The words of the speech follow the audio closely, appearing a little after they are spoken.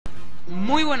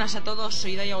Muy buenas a todos,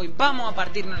 soy Dayagho y vamos a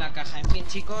partirnos la caja. En fin,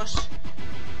 chicos,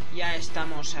 ya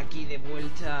estamos aquí de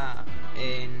vuelta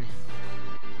en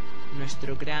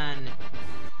nuestro gran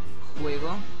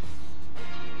juego.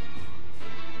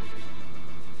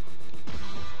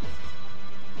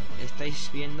 Estáis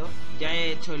viendo, ya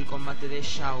he hecho el combate de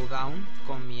Showdown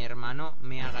con mi hermano.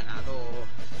 Me ha ganado,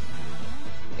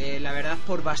 la verdad,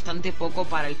 por bastante poco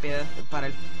para el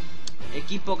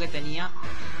equipo que tenía.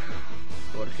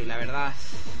 Porque la verdad,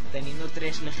 teniendo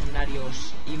 3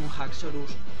 legendarios y un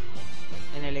Haxorus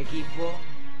en el equipo,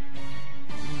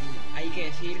 hay que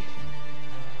decir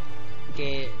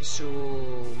que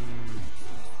su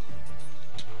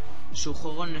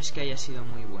juego no es que haya sido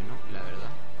muy bueno, la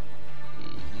verdad. Y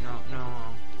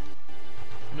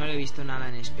no le he visto nada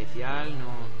en especial,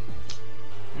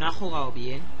 no ha jugado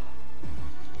bien.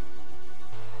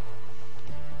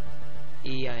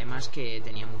 Y además que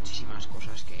tenía muchísimas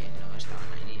cosas que no estaban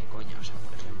ahí ni de coña. O sea,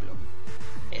 por ejemplo,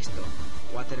 esto,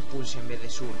 Water Pulse en vez de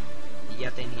Surf, y ya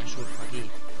tenía Surf aquí.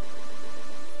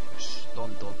 Pues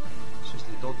tonto, eso es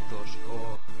de tontos.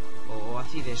 O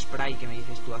Acid Spray, que me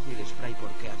dices tú Acid Spray, ¿por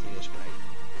qué Acid Spray?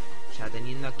 O sea,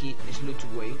 teniendo aquí Sludge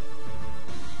Wave.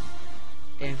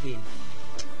 En fin,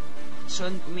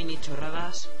 son mini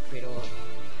chorradas, pero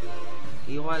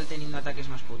igual teniendo ataques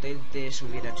más potentes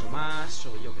hubiera hecho más,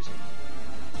 o yo qué sé.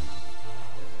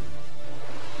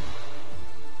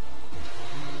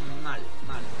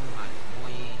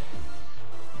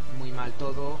 Muy mal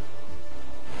todo.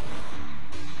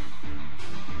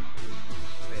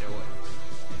 Pero bueno,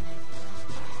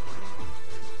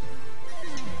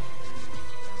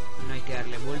 no hay que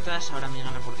darle vueltas. Ahora me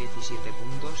gana por 17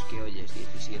 puntos. Que oyes,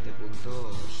 17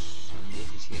 puntos son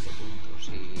 17 puntos.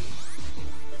 Y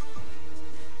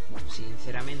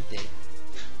sinceramente,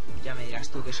 ya me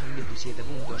dirás tú que son 17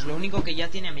 puntos. Lo único que ya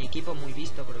tiene a mi equipo muy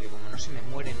visto, porque como no se me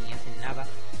mueren ni hacen nada,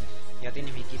 ya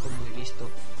tiene mi equipo muy listo.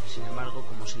 Sin embargo,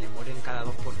 como se le mueren cada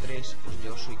 2×3, pues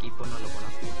yo su equipo no lo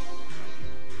conozco.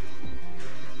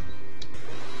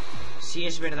 Sí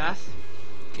es verdad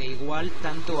que igual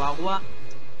tanto agua,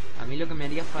 a mí lo que me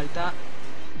haría falta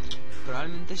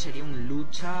probablemente sería un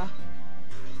lucha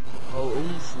o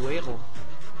un fuego.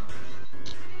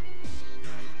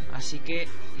 Así que,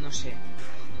 no sé.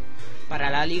 Para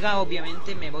la liga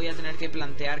obviamente me voy a tener que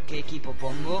plantear qué equipo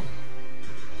pongo,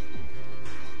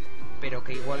 pero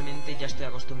que igualmente ya estoy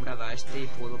acostumbrado a este y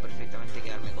puedo perfectamente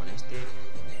quedarme con este.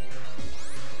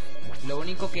 Lo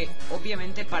único que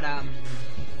obviamente para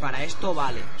esto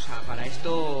vale, o sea, para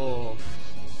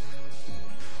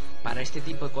este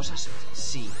tipo de cosas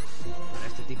sí, para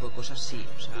este tipo de cosas sí,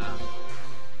 o sea,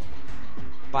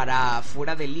 para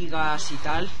fuera de ligas y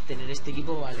tal, tener este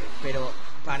equipo vale, pero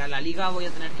para la liga voy a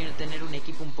tener que tener un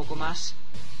equipo un poco más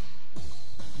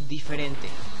diferente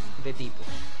de tipo.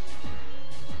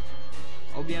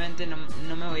 Obviamente no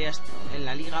me voy a en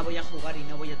la liga voy a jugar y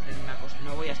no voy a tener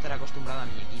no voy a estar acostumbrado a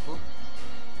mi equipo.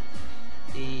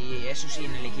 Y eso sí,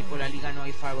 en el equipo de la liga no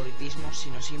hay favoritismo,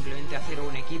 sino simplemente hacer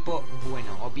un equipo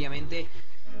bueno. Obviamente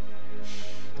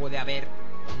puede haber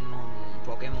un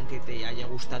Pokémon que te haya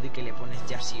gustado y que le pones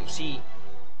ya sí o sí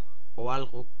o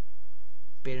algo,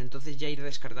 pero entonces ya ir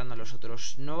descartando a los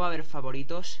otros. No va a haber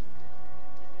favoritos,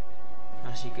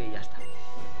 así que ya está.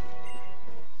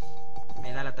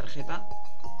 Me da la tarjeta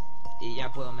y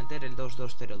ya puedo meter el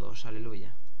 2202,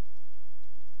 aleluya.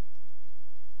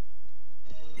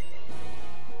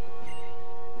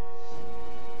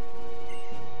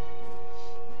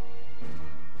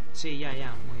 Sí, ya,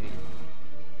 muy bien.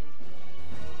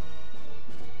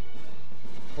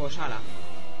 Pues ala,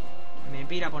 me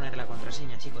pira a poner la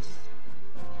contraseña, chicos.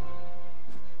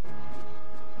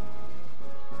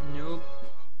 No.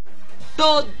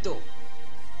 ¡Tonto!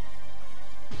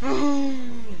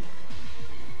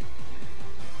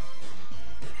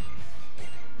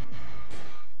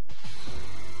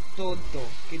 Tonto,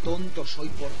 qué tonto soy,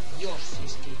 por Dios. Si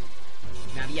es que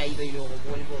me había ido y luego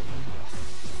vuelvo.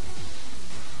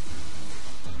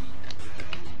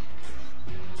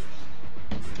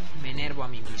 Me enervo a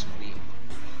mí mismo, digo.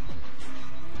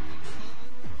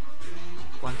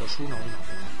 ¿Cuántos? 1, 1.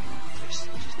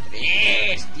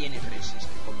 3. Tiene 3, es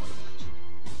que cómo no.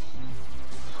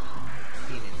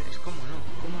 Tiene 3, ¿cómo no?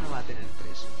 ¿Cómo no va a tener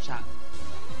 3? O sea,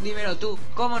 dímelo tú,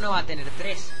 ¿cómo no va a tener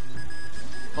 3?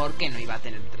 ¿Por qué no iba a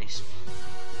tener 3?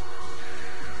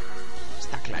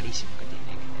 Está clarísimo que tiene que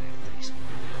tener 3.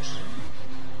 Dios.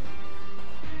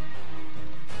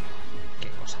 ¿Qué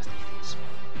cosas dices?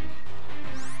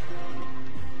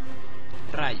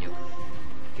 Rayo.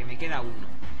 Que me queda 1.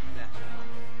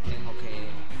 Tengo que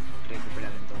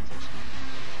recuperar entonces.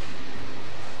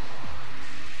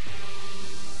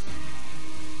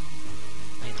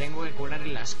 Tengo que curar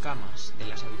en las camas de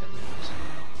las habitaciones.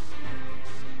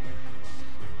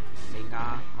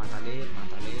 Venga, mátale,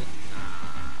 mátale.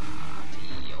 Ah,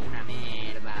 tío, una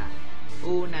mierda.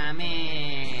 Una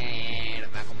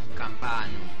mierda, como un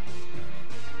campano.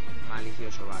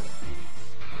 Malicioso, vale.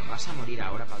 Vas a morir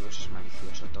ahora, Pablo, es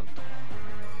malicioso, tonto.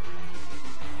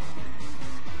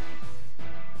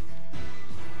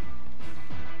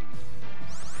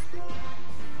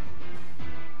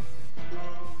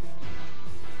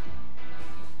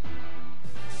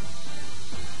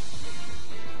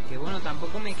 Que bueno,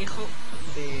 tampoco me quejo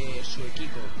de su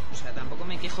equipo. O sea, tampoco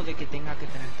me quejo de que tenga que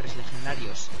tener 3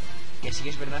 legendarios. Que sí que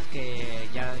es verdad que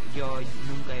ya yo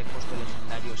nunca he puesto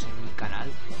legendarios en mi canal.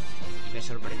 Y me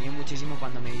sorprendió muchísimo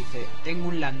cuando me dice, tengo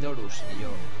un Landorus. Y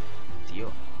yo,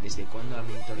 tío, ¿desde cuándo ha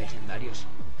visto legendarios?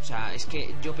 O sea, es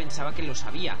que yo pensaba que lo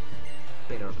sabía,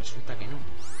 pero resulta que no.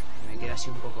 Me queda así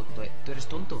un poco... ¿Tú eres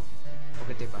tonto? ¿O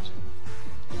qué te pasa?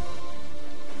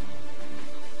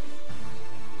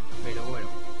 Pero bueno,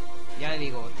 ya le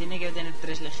digo, tiene que tener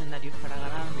 3 legendarios para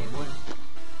ganarme. Bueno,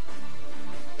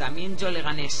 también yo le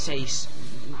gané 6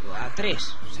 a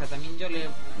 3. O sea, también yo le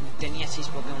tenía 6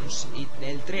 Pokémon y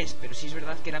el 3, pero sí es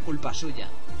verdad que era culpa suya.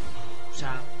 O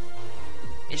sea,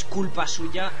 es culpa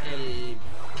suya el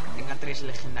que tenga 3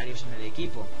 legendarios en el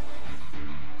equipo.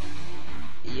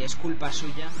 Y es culpa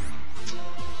suya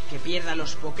que pierda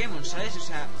los Pokémon, ¿sabes? O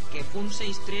sea, que fue un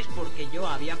 6-3 porque yo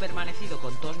había permanecido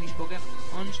con todos mis Pokémon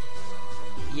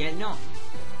y él no.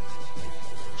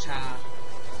 O sea...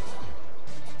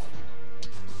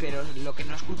 Pero lo que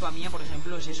no es culpa mía, por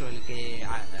ejemplo, es eso, el que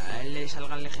a él le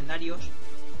salgan legendarios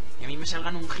y a mí me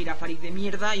salgan un Girafaric de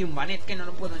mierda y un Banet que no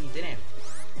lo puedo ni tener.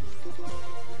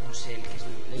 No sé,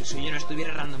 el suyo no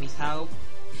estuviera randomizado.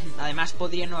 Además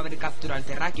podría no haber capturado al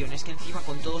Terrakion. Es que encima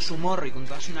con todo su morro y con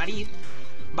toda su nariz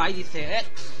va y dice,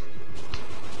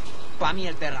 pa' mí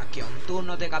el Terrakion. Tú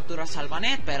no te capturas al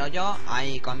Banet, pero yo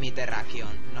ahí con mi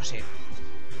Terrakion. No sé.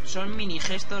 Son mini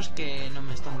gestos que no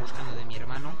me están buscando de mi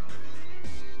hermano.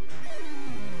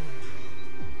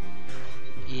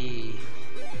 Y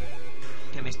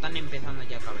que me están empezando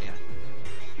ya a cabrear.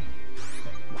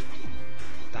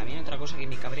 También otra cosa que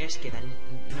me cabrea es que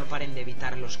no paren de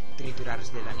evitar los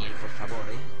triturars de Daniel, por favor,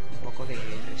 un poco de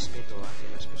respeto hacia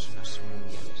las personas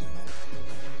mundiales.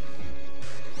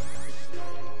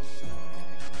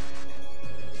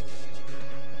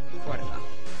 Fuerza.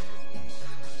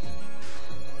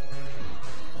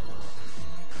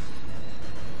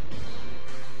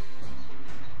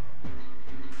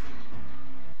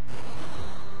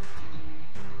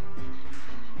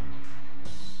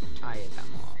 Ahí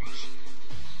estamos.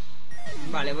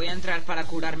 Vale, voy a entrar para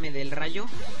curarme del rayo,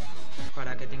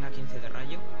 para que tenga 15 de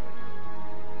rayo.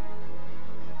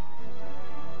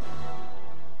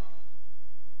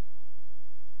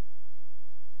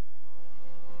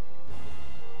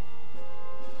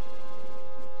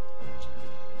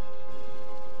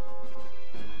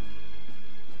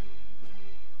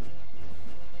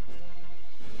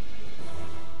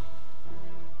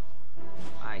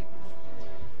 Ahí.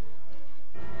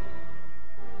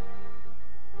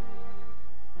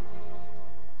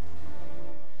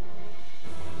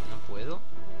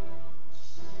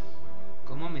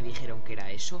 ¿Cómo me dijeron que era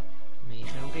eso? Me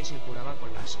dijeron que se curaba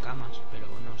con las camas, pero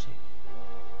no sé.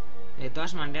 De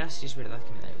todas maneras, sí es verdad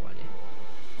que me da igual,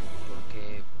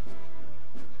 porque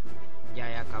ya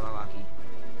he acabado aquí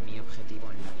mi objetivo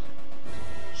en la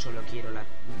vida. Solo quiero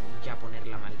ya poner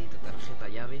la maldita tarjeta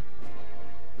llave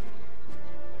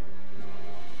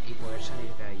y poder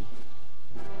salir de ahí.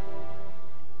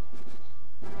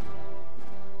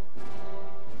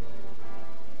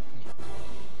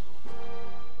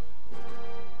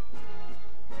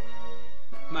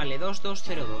 Vale,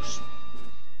 2202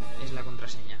 es la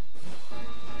contraseña.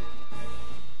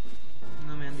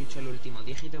 No me han dicho el último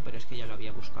dígito, pero es que ya lo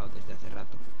había buscado desde hace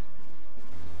rato.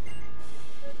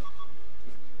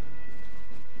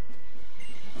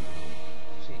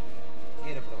 Sí,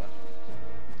 quiero probar.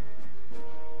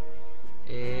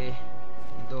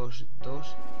 22.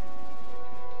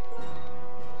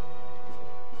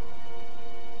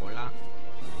 Hola.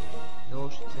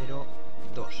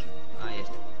 202. Ahí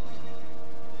está.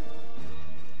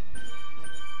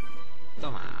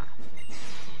 Toma.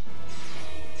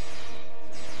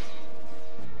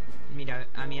 Mira,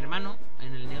 a mi hermano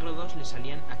en el negro 2 le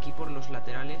salían aquí por los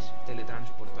laterales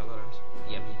teletransportadoras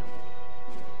y a mí no.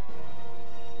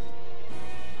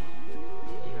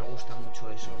 Y me gusta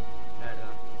mucho eso, la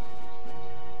verdad.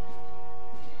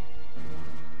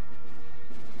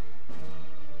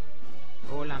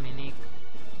 Hola, Menek.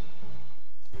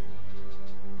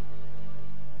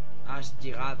 Has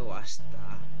llegado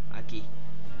hasta aquí.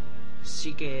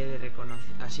 Así que he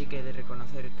de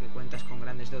reconocer que cuentas con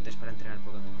grandes dotes para entrenar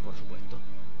Pokémon, por supuesto.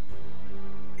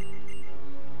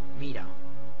 Miro.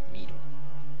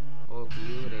 Oh,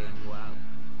 Kyurem, wow.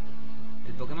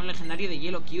 El Pokémon legendario de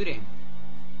hielo Kyurem.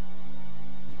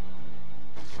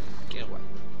 Qué guay.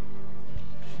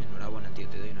 Enhorabuena, tío,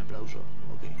 te doy un aplauso.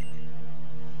 Ok.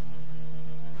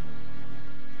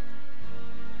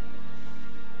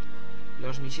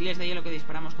 Los misiles de hielo que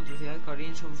disparamos contra la ciudad de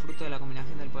Kaurin son fruto de la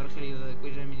combinación del poder gélido de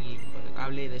Kyurem y el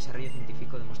impecable desarrollo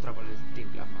científico demostrado por el Team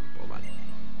Plasma. Pues vale.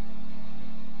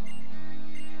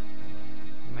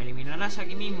 ¿Me eliminarás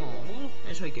aquí mismo?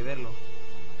 Eso hay que verlo.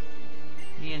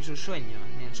 Ni en sus sueños,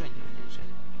 ni en sueños.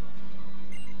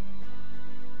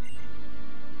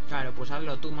 Claro, pues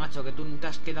hazlo tú, macho, que tú te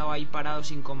has quedado ahí parado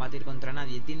sin combatir contra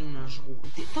nadie. Tiene unos...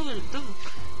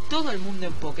 Todo el mundo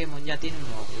en Pokémon ya tiene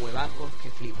unos huevacos que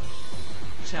flipas.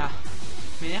 O sea,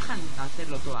 me dejan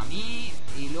hacerlo todo a mí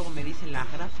y luego me dicen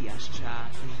las gracias. O sea,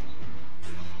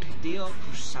 tío,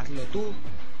 pues hazlo tú.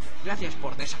 Gracias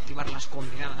por desactivar las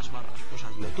combinadas barras. Pues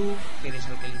hazlo tú, que eres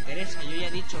el que le interesa. Yo ya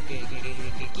he dicho que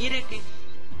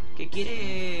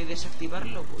quiere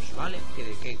desactivarlo, pues vale,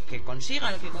 que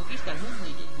consiga, que conquista el mundo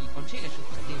y consigue su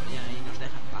objetivo, ya, y nos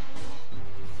deja en paz.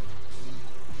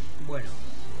 Bueno,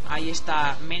 ahí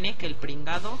está Menek, el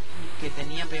pringado, que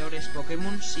tenía peores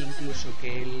Pokémon incluso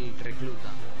que el recluta.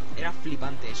 Era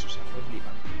flipante eso, o sea, fue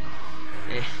flipante.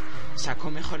 Sacó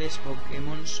mejores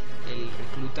Pokémon el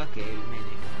recluta que el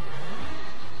Menek.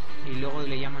 Y luego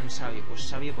le llaman sabio, pues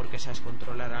sabio porque sabes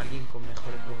controlar a alguien con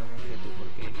mejores Pokémon que tú,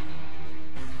 porque...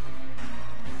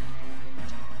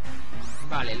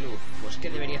 Vale, Luz. Pues ¿qué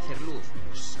debería hacer Luz?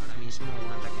 Pues ahora mismo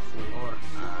un ataque fulgor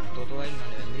a todo él no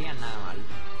le vendría nada mal.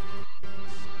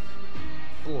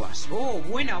 Púas. Oh,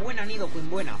 buena Nidoqueen,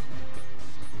 buena.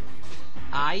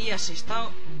 Ahí has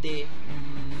estado de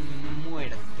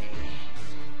muerte.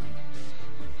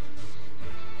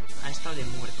 Ha estado de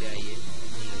muerte ahí,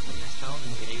 Nidoqueen. Ha estado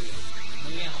increíble.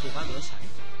 Muy bien jugado esa,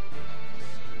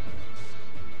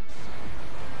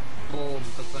 Pum,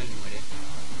 todo él muere.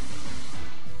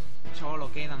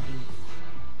 Solo quedan 5.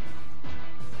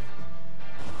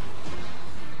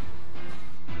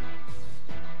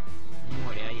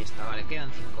 Muere, ahí está, vale,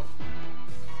 quedan 5.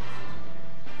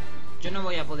 Yo no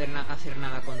voy a poder hacer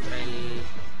nada contra el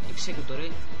Executor,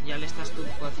 Ya le estás tú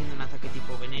haciendo un ataque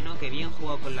tipo veneno, que bien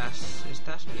jugado con las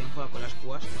bien jugado con las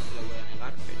púas, no te lo voy a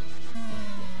negar, pero...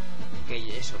 que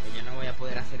yo no voy a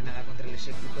poder hacer nada contra el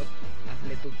Executor.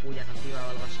 Hazle tu puya nociva o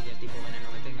algo así de tipo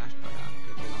veneno que tengas para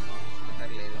que podamos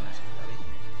meterle de una segunda vez.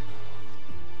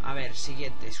 A ver,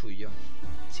 siguiente suyo.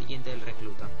 Siguiente del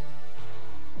recluta.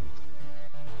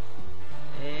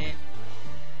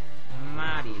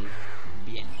 Maril.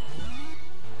 Bien.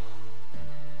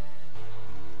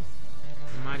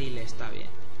 Maril está bien.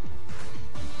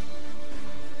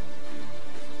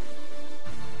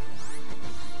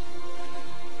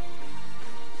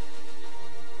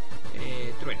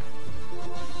 Trueno.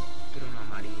 Trueno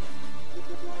amarillo.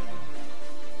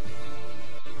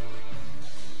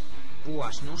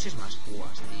 Púas, no uses más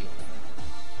púas, tío.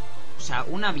 O sea,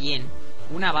 una bien,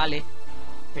 una vale,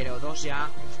 pero dos ya...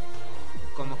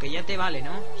 como que ya te vale,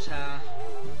 ¿no? O sea...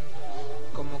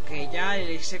 como que ya el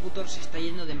Executor se está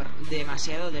yendo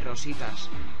demasiado de rositas.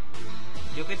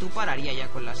 Yo que tú pararía ya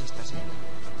con las estas,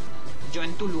 Yo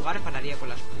en tu lugar pararía con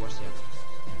las púas ya.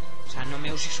 O sea, no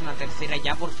me uses una tercera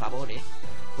ya, por favor,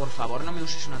 Por favor, no me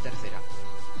uses una tercera.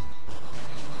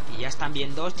 Y ya están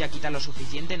bien dos, ya quita lo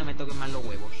suficiente, no me toquen más los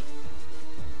huevos.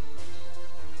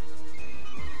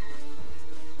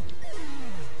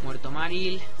 Muerto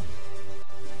Maril.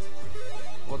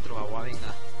 Otro agua,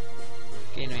 venga.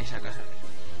 Que no es a casa.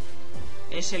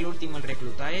 Es el último el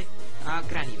recluta, a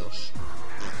Cránidos.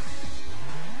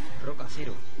 Roca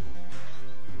cero.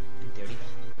 En teoría.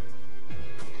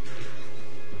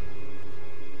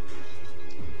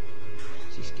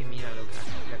 Si es que mira lo que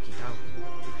le ha quitado.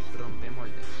 Rompe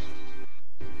moldes.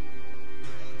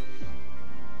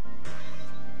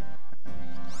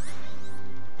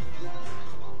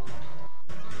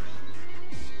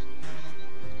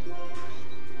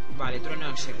 Vale, trueno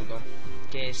Executor.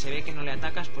 Que se ve que no le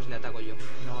atacas, pues le ataco yo.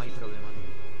 No hay problema.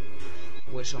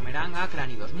 Hueso Meranga,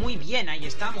 Cránidos. Muy bien, ahí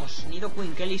estamos.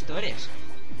 Nidoqueen, qué listo eres.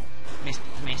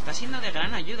 Me está siendo de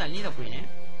gran ayuda el Nidoqueen,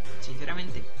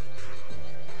 sinceramente.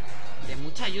 De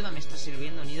mucha ayuda me está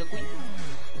sirviendo Nidoqueen.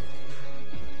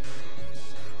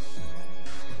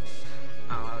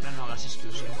 Ahora no hagas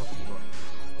explosión, por favor.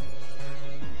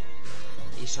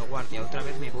 Isoguardia, otra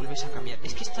vez me vuelves a cambiar.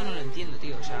 Es que esto no lo entiendo,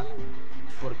 tío. O sea,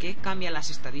 ¿por qué cambia las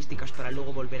estadísticas para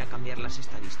luego volver a cambiar las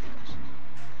estadísticas?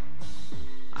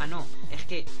 Ah, no, es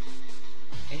que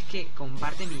Es que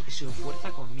comparte su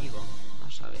fuerza conmigo.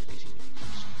 No sabes qué significa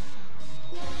eso.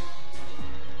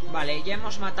 Vale, ya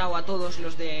hemos matado a todos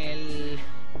los del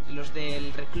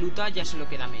recluta. Ya solo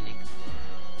queda Menek.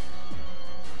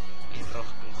 El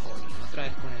rojo, joder, otra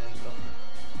vez con el rojo.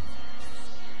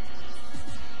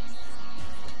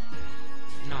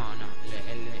 No,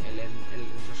 el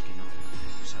enrosque no,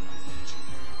 eso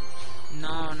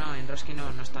no. No, enrosque no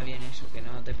está bien eso, que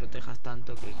no te protejas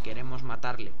tanto, que queremos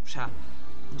matarle. O sea,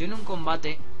 yo en un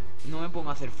combate no me pongo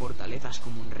a hacer fortalezas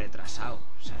como un retrasado.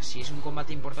 O sea, si es un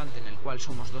combate importante en el cual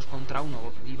somos 2 contra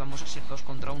 1 y vamos a ser 2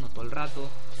 contra 1 todo el rato,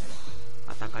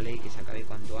 atácale y que se acabe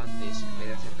cuanto antes en vez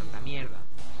de hacer tanta mierda.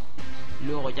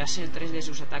 Luego ya sé 3 de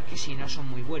sus ataques y no son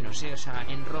muy buenos, o sea,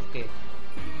 enrosque,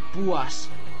 púas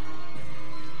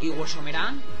y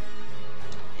huesomerán.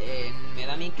 Me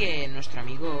da a mí que nuestro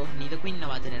amigo Nidoqueen no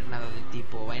va a tener nada de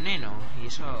tipo veneno, y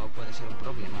eso puede ser un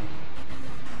problema.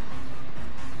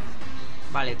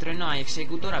 Vale, trueno a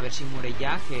Executor, a ver si muere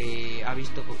ya, que ha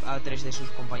visto a 3 de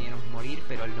sus compañeros morir,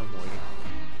 pero él no muere.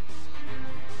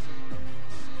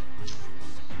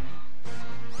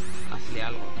 Hazle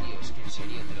algo, tío, es que en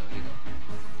serio te lo digo.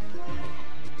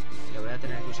 Le voy a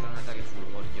tener que usar un ataque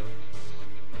fulgor yo.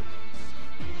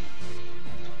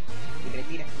 Y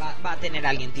retira. Va a tener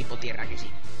alguien tipo tierra que sí.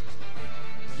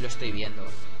 Lo estoy viendo.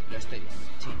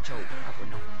 Chinchou. Ah, pues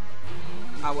no.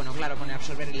 Ah, bueno, claro, con el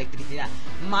absorber electricidad.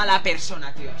 Mala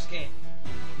persona, tío. Es que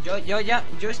yo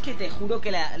es que te juro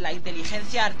que la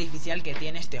inteligencia artificial que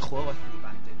tiene este juego es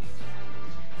flipante,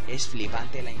 tío. Es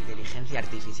flipante la inteligencia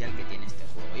artificial que tiene este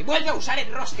juego. Y vuelve a usar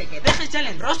enrosque. Que dejes ya el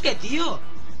enrosque, tío.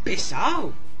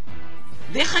 Pesado.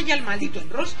 Deja ya el maldito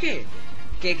enrosque.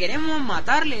 Que queremos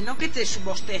matarle, no que te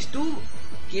bostees tú.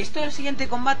 Que esto del siguiente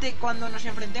combate, cuando nos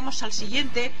enfrentemos al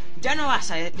siguiente, ya no va a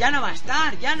estar.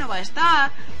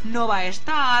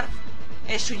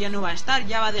 Eso ya no va a estar,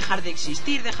 ya va a dejar de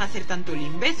existir. Deja de hacer tanto el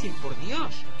imbécil, por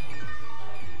Dios.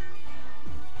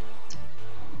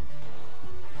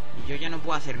 Y yo ya no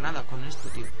puedo hacer nada con esto,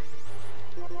 tío.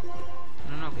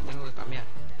 No, que tengo que cambiar.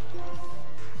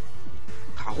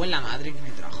 Cago en la madre que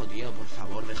me trajo, tío. Por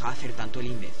favor, deja de hacer tanto el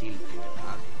imbécil, de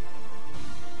verdad.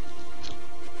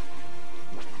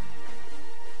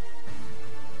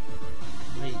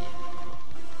 Muy bien.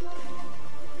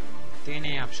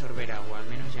 Tiene absorber agua, al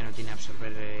menos ya no tiene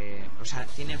absorber... o sea,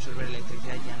 tiene absorber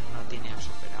electricidad, ya no tiene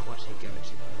absorber agua, así que a ver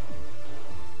si puedo.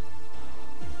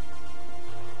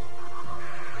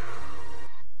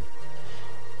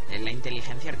 La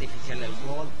inteligencia artificial del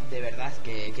juego de verdad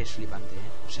que es flipante,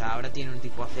 ¿eh? O sea, ahora tiene un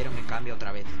tipo acero, me cambia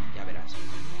otra vez, ya verás.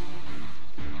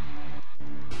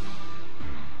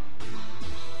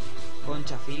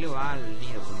 Concha filo al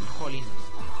nido con un jolín.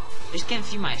 Es que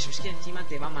encima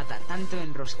te va a matar. Tanto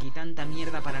enrosque y tanta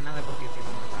mierda para nada porque te va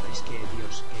a matar. Es que,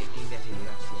 Dios, qué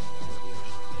imbecilidad tiene, por Dios.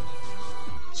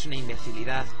 Es una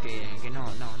imbecilidad que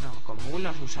no. Como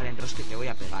vuelvas a usar enrosque te voy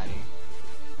a pegar,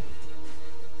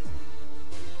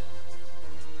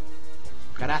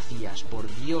 Gracias, por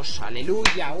Dios,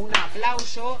 aleluya. Un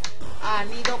aplauso a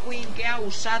Nidoqueen, que ha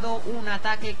usado un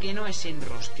ataque que no es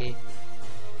enrosque.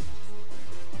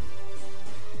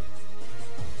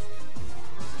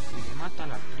 Y le mata a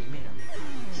la primera.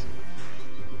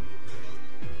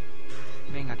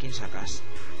 Venga, ¿quién sacas?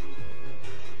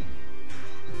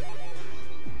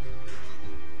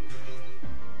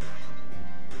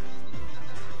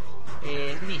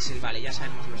 Missile, vale, ya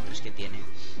sabemos los 3 que tiene.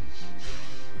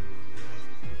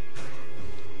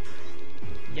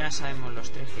 Ya sabemos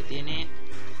los 3 que tiene.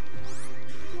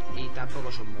 Y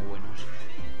tampoco son muy buenos.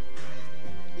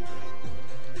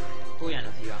 Puya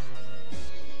nociva.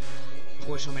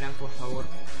 Huesomerán, por favor.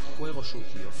 Juego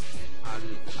sucio. A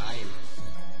él.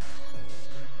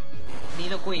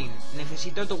 Nidoqueen,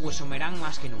 necesito tu huesomerán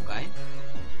más que nunca,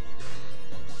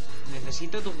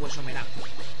 Necesito tu huesomerán.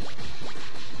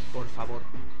 Por favor.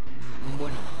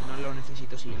 Bueno, no lo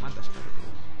necesito si le matas, claro.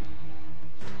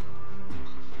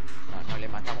 No le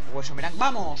matamos. Huesomerán,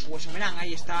 ¡vamos! Huesomerán,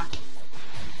 ahí está.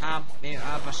 Ha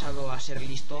pasado a ser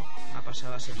listo. Ha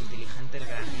pasado a ser inteligente el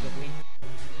gran Nidoqueen.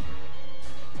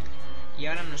 Y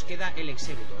ahora nos queda el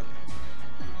Executor.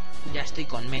 Ya estoy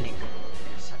con Menek.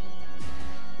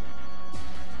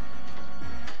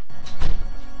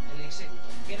 El Executor.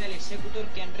 Queda el Executor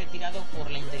que han retirado por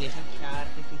la inteligencia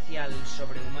artificial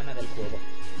sobrehumana del juego.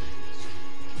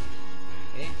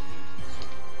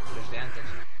 Los de antes.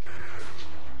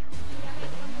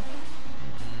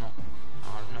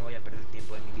 No voy a perder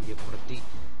tiempo en mi vídeo por ti.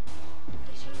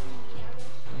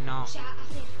 No.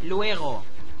 Luego.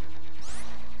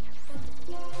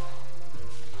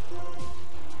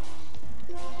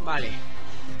 Vale.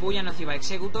 Puya nociva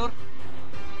Executor.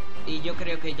 Y yo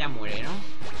creo que ya muere, ¿no?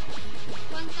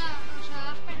 ¿Cuánta? O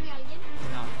sea, ¿has perdido a alguien?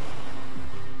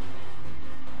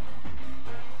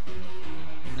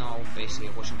 No, un PS,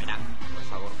 hueso merán, por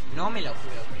favor. No me lo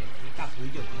puedo creer. Qué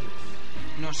capullo, tío.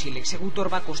 No, si el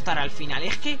executor va a costar al final.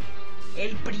 Es que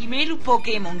el primer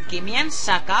Pokémon que me han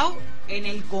sacado en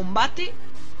el combate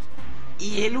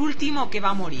y el último que va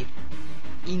a morir.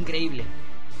 Increíble.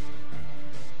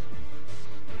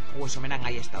 Hueso merán,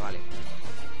 ahí está, vale.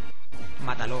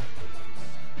 Mátalo.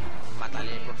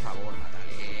 Mátale, por favor,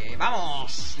 mátale.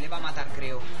 ¡Vamos! Le va a matar,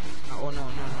 creo. Oh, no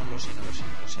lo sé.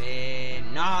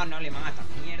 No le mata,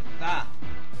 mierda.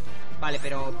 Vale,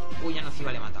 pero Puya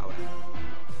Nociva le mata ahora.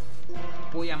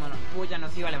 Puya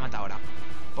Nociva le mata ahora.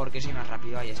 Porque soy más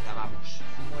rápido, ahí está, vamos.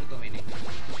 Muerto Mene.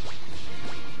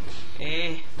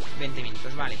 20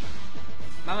 minutos, vale.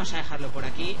 Vamos a dejarlo por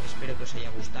aquí. Espero que os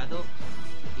haya gustado.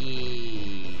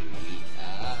 Y...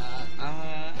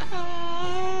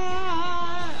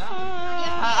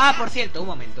 por cierto, un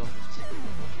momento.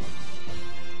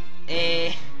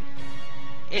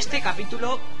 Este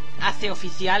capítulo hace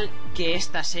oficial que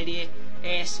esta serie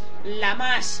es la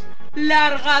más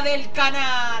larga del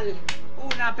canal.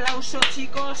 Un aplauso,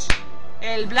 chicos.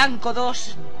 El Blanco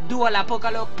 2 Dual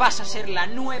Apocalocke pasa a ser la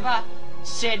nueva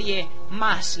serie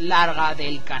más larga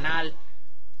del canal.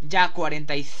 Ya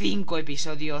 45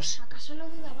 episodios. ¿Acaso lo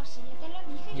dudabas? Si ya te lo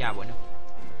dije. Ya, bueno.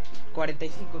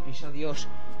 45 episodios.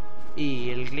 Y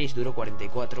el glitch duró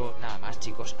 44. Nada más,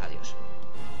 chicos. Adiós.